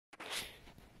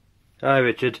Hi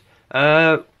Richard.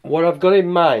 What I've got in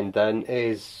mind then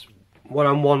is, what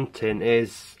I'm wanting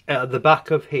is, at the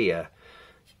back of here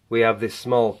we have this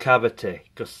small cavity,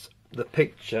 because the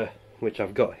picture which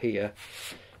I've got here,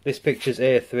 this picture's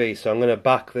A3, so I'm going to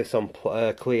back this on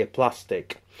clear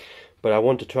plastic, but I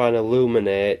want to try and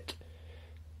illuminate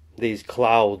these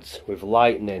clouds with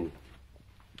lightning.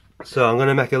 So I'm going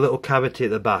to make a little cavity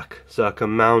at the back so I can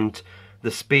mount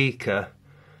the speaker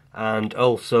and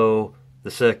also the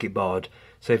circuit board.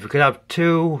 So if we could have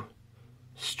two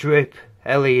strip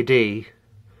LED in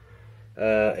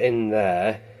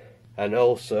there, and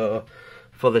also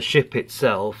for the ship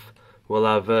itself we'll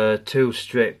have two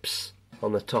strips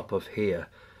on the top of here,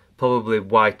 probably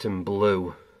white and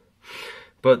blue.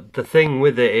 But the thing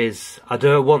with it is, I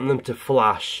don't want them to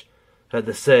flash at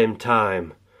the same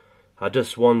time. I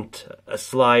just want a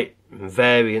slight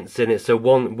variance in it, so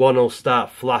one will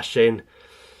start flashing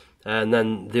and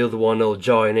then the other one will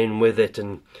join in with it,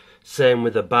 and same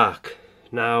with the back.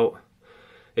 Now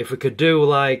if we could do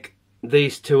like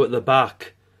these two at the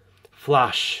back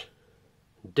flash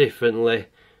differently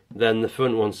than the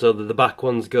front ones, so that the back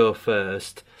ones go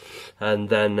first and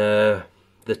then the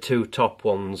two top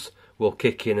ones will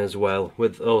kick in as well,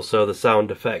 with also the sound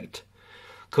effect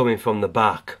coming from the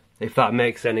back, if that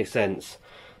makes any sense.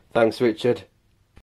 Thanks Richard.